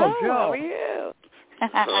 Oh, hello. Oh, Joe. How are you?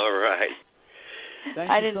 All right. Thank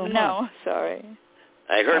I you didn't so know. much. Sorry.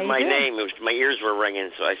 I heard my name. My ears were ringing,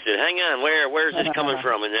 so I said, hang on, where's this coming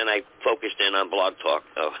from? And then I focused in on Blog Talk.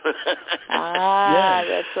 Oh.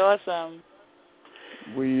 That's awesome.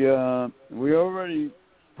 We already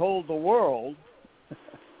told the world,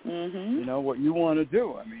 what you want to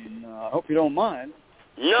do. I mean, I hope you don't mind.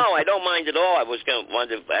 No, I don't mind at all. I was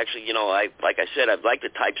wanted to actually, like I said, I'd like to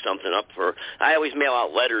type something up for. I always mail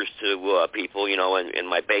out letters to people, in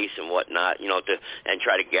my base and whatnot, and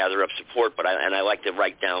try to gather up support. But I like to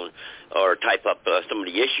write down or type up some of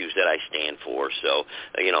the issues that I stand for. So,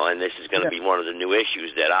 and this is going to be one of the new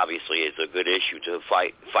issues that obviously is a good issue to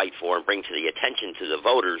fight for and bring to the attention to the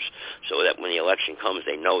voters, so that when the election comes,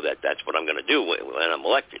 they know that that's what I'm going to do when I'm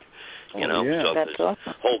elected. So that's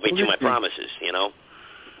awesome. Hold me to my promises.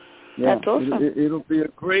 Yeah, that's awesome. It'll be a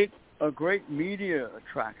great media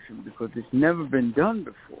attraction because it's never been done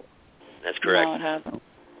before. That's correct. No, it hasn't.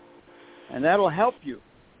 And that'll help you.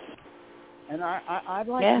 And I'd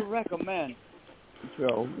like to recommend,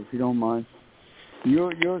 Joe, if you don't mind,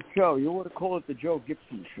 your show. You ought to call it the Joe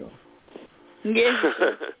Gibson Show. Yes.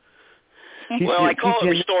 Well, I call it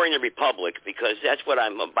Restoring the Republic because that's what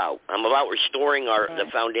I'm about. I'm about restoring the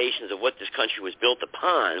foundations of what this country was built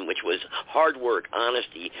upon, which was hard work,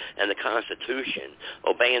 honesty, and the Constitution,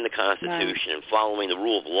 obeying the Constitution and following the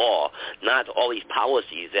rule of law, not all these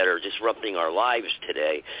policies that are disrupting our lives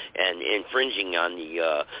today and infringing on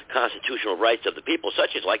the constitutional rights of the people,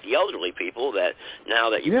 such as like the elderly people that now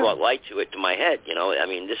that you brought light to my head, I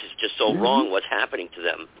mean, this is just so wrong what's happening to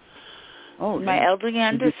them. Oh, my elderly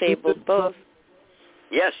and disabled, both.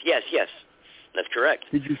 Yes. That's correct.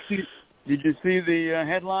 Did you see the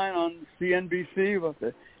headline on CNBC about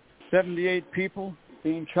the 78 people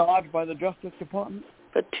being charged by the Justice Department?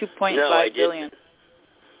 For $2.5 billion.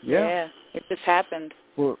 Yeah. It just happened.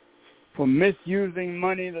 For misusing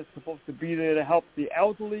money that's supposed to be there to help the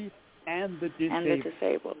elderly and the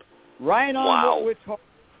disabled. Right on what we're talking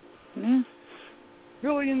about.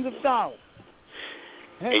 Billions of dollars.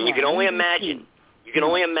 And you can only imagine. You can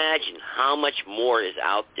only imagine how much more is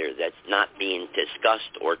out there that's not being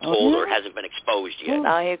discussed or told or hasn't been exposed yet.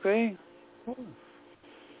 I agree.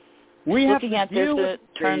 We have Looking at this, it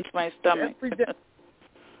turns my stomach.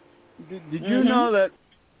 Did you know that,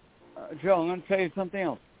 Joe, I'm going to tell you something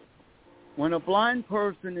else. When a blind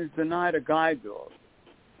person is denied a guide dog,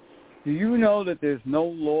 do you know that there's no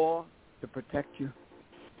law to protect you?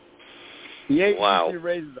 The agency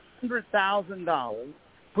raises $100,000,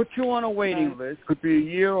 puts you on a waiting list, could be a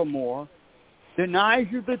year or more, denies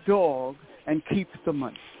you the dog, and keeps the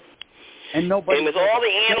money. And nobody. And with all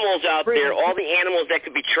the animals out there, all the animals that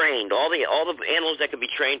could be trained, all the animals that could be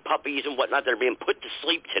trained, puppies and whatnot, that are being put to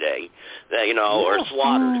sleep today, or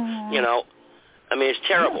slaughtered, I mean, it's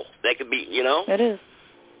terrible. They could be, It is.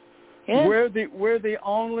 Yeah.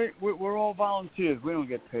 We're all volunteers. We don't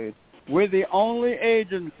get paid. We're the only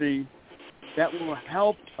agency that will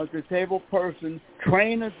help a disabled person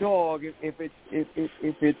train a dog if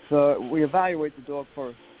we evaluate the dog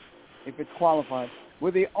first, if it's qualified.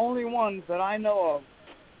 We're the only ones that I know of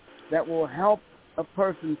that will help a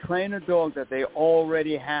person train a dog that they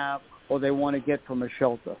already have or they want to get from a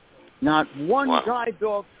shelter. Not one guide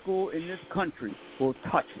dog school in this country will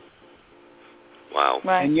touch it. Wow.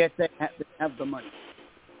 Right. And yet they have the money.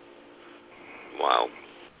 Wow.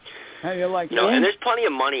 How do you like that? And there's plenty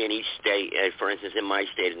of money in each state. For instance, in my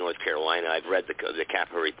state of North Carolina, I've read the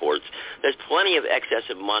CAPA reports. There's plenty of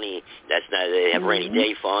excessive money that's not. They have rainy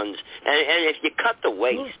day funds, and if you cut the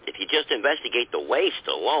waste, if you just investigate the waste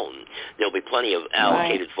alone, there'll be plenty of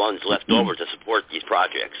allocated funds left over to support these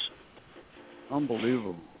projects.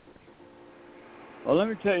 Unbelievable. Well, let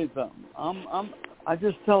me tell you something. I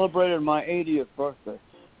just celebrated my 80th birthday.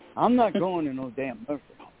 I'm not going to no damn nursing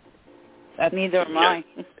home. Neither am I.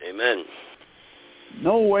 Amen.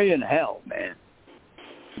 No way in hell, man.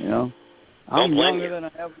 I'm younger than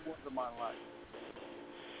I ever was in my life.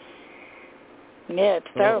 Yeah, it's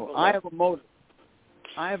terrible. I have a motive.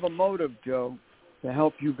 I have a motive, Joe, to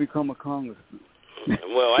help you become a congressman.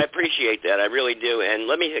 Well, I appreciate that. I really do. And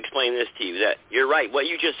let me explain this to you. That you're right. What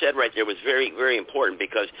you just said right there was very, very important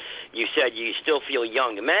because you said you still feel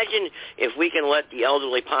young. Imagine if we can let the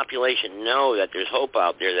elderly population know that there's hope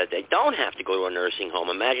out there, that they don't have to go to a nursing home.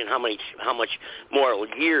 Imagine how much more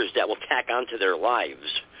years that will tack onto their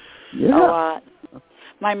lives. Yeah. A lot.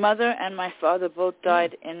 My mother and my father both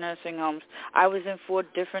died in nursing homes. I was in 4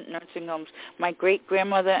 different nursing homes. My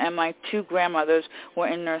great-grandmother and my 2 grandmothers were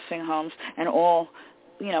in nursing homes and all,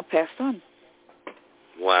 passed on.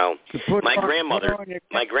 Wow. My grandmother,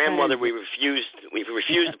 we refused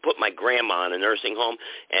to put my grandma in a nursing home,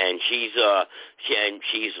 and she's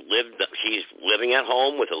living at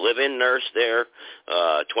home with a live-in nurse there,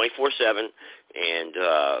 24/7, and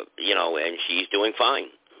and she's doing fine.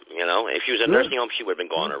 If she was in a nursing home, she would have been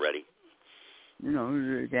gone already.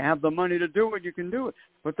 You have the money to do it, you can do it.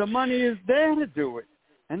 But the money is there to do it,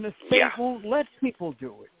 and the state won't let people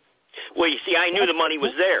do it. Well, you see, I knew the money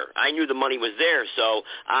was there. So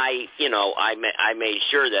I made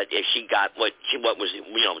sure that if she got what was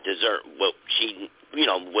deserved, what she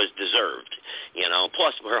was deserved.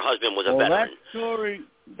 Plus her husband was a veteran.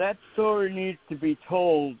 That story needs to be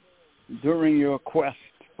told during your quest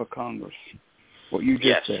for Congress. What you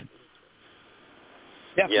just said.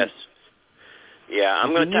 Definitely. Yes. Yeah,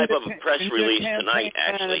 I'm going to type up a press release tonight,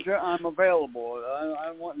 actually. Manager, I'm available. I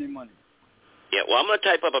don't want any money. Yeah, well, I'm going to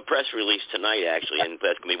type up a press release tonight, actually, and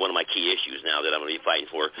that's going to be one of my key issues now that I'm going to be fighting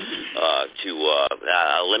for, to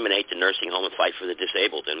eliminate the nursing home and fight for the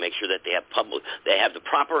disabled and make sure that they have the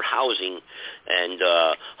proper housing and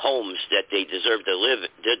homes that they deserve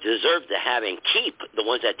to have and keep. The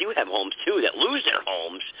ones that do have homes too, that lose their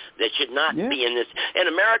homes, that should not be in this. In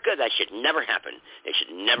America, that should never happen. It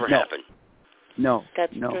should never happen. No,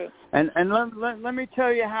 that's true. And let me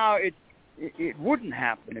tell you how it wouldn't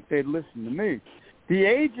happen if they'd listen to me. The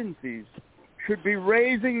agencies should be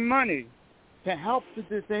raising money to help the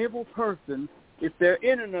disabled person, if they're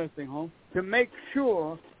in a nursing home, to make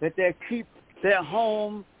sure that they keep their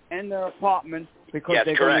home and their apartment because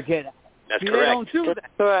they're going to get out. That's correct. They don't do that.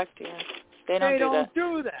 That's correct, yeah. They don't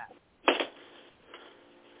do that.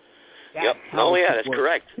 Yep. Oh, yeah, that's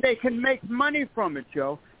correct. They can make money from it,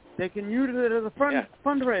 Joe. They can use it as a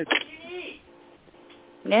fundraiser.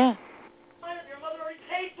 Yeah. Your mother already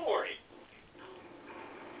paid for it.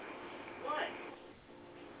 What?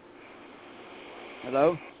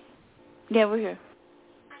 Hello? Yeah, we're here.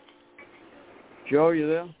 Joe, you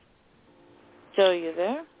there? Joe, you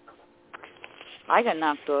there? I got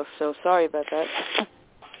knocked off, so sorry about that.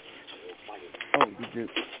 Oh, did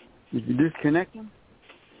you disconnect him?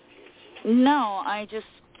 No, I just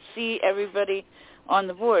see everybody on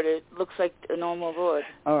the board. It looks like a normal board.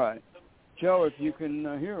 All right. Joe, if you can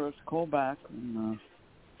hear us, call back. And,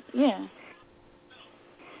 yeah.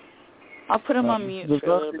 I'll put him on mute for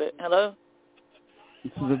a little bit. Hello?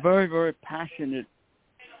 This is a very, very passionate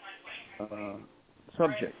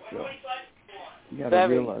subject, Joe. You got to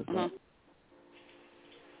realize that.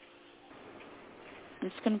 I'm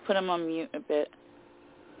just going to put him on mute a bit.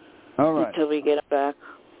 All right. Until we get him back.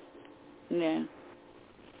 Yeah.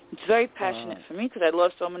 It's very passionate for me because I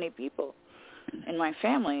lost so many people in my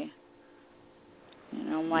family. You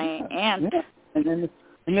know, my aunt. Yeah. And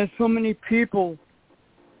there's so many people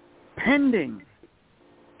pending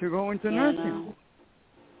to go into nursing. No.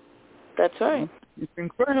 That's right. It's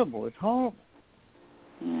incredible. It's horrible.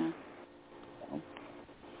 Yeah.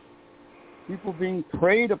 People being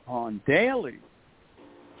preyed upon daily.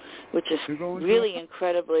 Which is really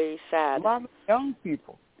incredibly sad. A lot of young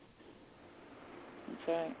people. That's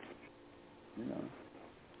right. You know.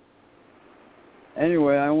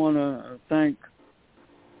 Anyway, I want to thank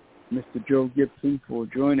Mr. Joe Gibson for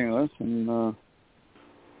joining us, and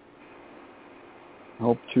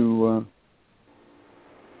hope to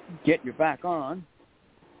get you back on.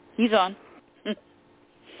 He's on.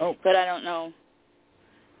 Oh. But I don't know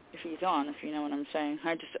if he's on, if you know what I'm saying.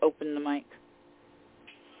 I just opened the mic.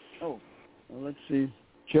 Oh, well, let's see.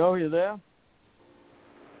 Joe, you there?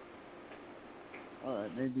 All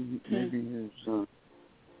right, maybe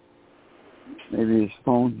his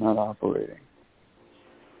phone's not operating.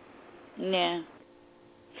 Yeah.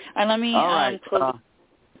 And let me all right. close.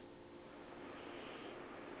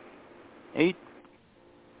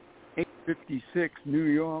 8:56, New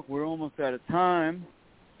York. We're almost out of time.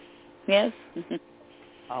 Yes.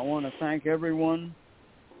 I want to thank everyone.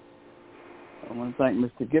 I want to thank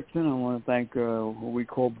Mr. Gibson. I want to thank who we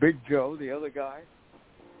call Big Joe, the other guy.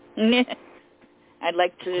 I'd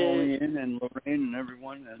like to... calling in, and Lorraine and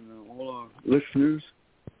everyone and all our listeners.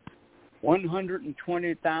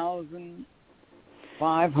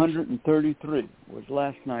 120,533 was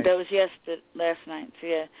last night. That was last night, so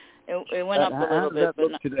yeah. It went up a little bit. How does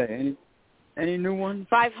that look today? Any new ones?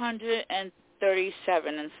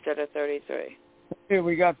 537 instead of 33. Okay,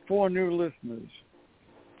 we got 4 new listeners.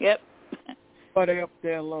 Yep. Everybody up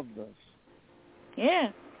there loved us.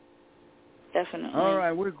 Yeah, definitely. All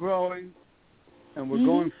right, we're growing, and we're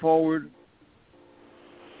going forward.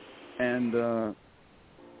 And,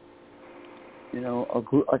 you know,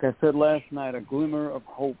 like I said last night, a glimmer of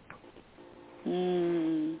hope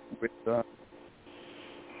with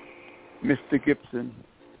Mr. Gibson,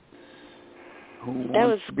 who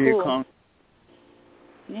wants to be a congressman.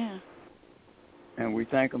 Yeah. And we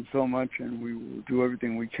thank him so much, and we will do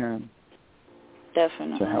everything we can.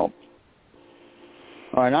 Definitely. To help.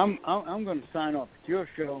 All right, I'm going to sign off. It's your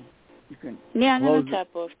show. You can. Yeah, I'm going to tap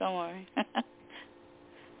off. Don't worry.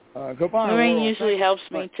 Goodbye. Lorraine usually helps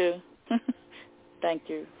me too. Thank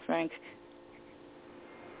you, Frank.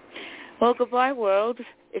 Well, goodbye, world.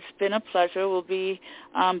 It's been a pleasure. We'll be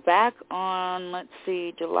back on,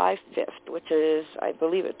 July 5th, which is, I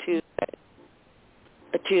believe, a Tuesday.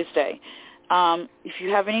 If you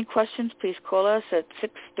have any questions, please call us at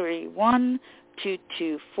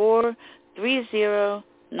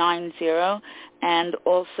 631-224-3090. And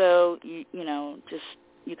also, you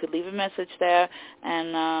could leave a message there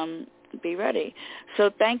and be ready.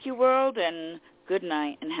 So thank you, world, and good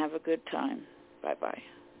night, and have a good time. Bye-bye.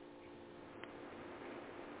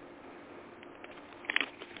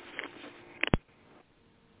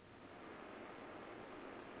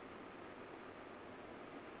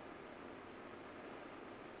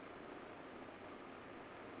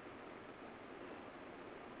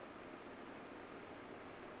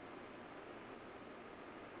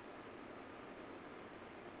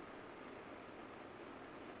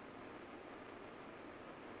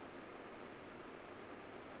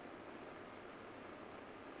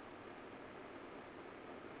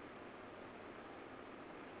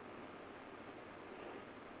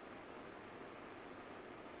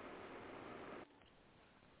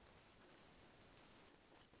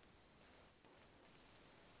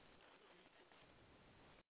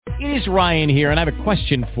 It is Ryan here, and I have a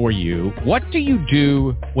question for you. What do you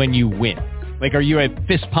do when you win? Like, are you a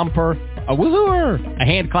fist pumper, a woohooer, a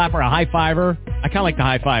hand clapper, a high fiver? I kind of like the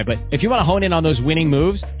high five, but if you want to hone in on those winning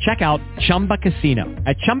moves, check out Chumba Casino.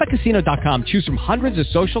 At ChumbaCasino.com, choose from hundreds of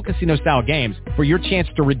social casino-style games for your chance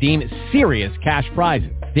to redeem serious cash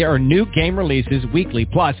prizes. There are new game releases weekly,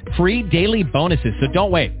 plus free daily bonuses. So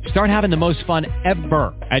don't wait. Start having the most fun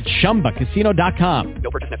ever at ChumbaCasino.com.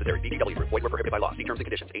 No purchase necessary. VGW Group. Void where prohibited by law. See terms and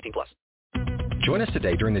conditions. 18+. Join us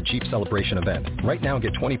today during the Jeep Celebration event. Right now,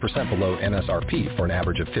 get 20% below MSRP for an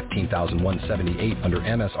average of $15,178 under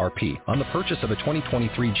MSRP on the purchase of a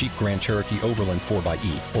 2023 Jeep Grand Cherokee Overland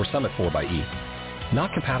 4xE or Summit 4xE.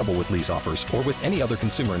 Not compatible with lease offers or with any other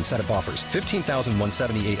consumer incentive offers.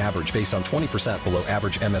 $15,178 average based on 20% below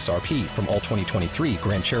average MSRP from all 2023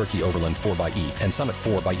 Grand Cherokee Overland 4xE and Summit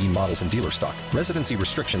 4xE models in dealer stock. Residency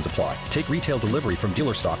restrictions apply. Take retail delivery from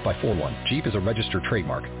dealer stock by 4/1. Jeep is a registered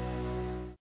trademark.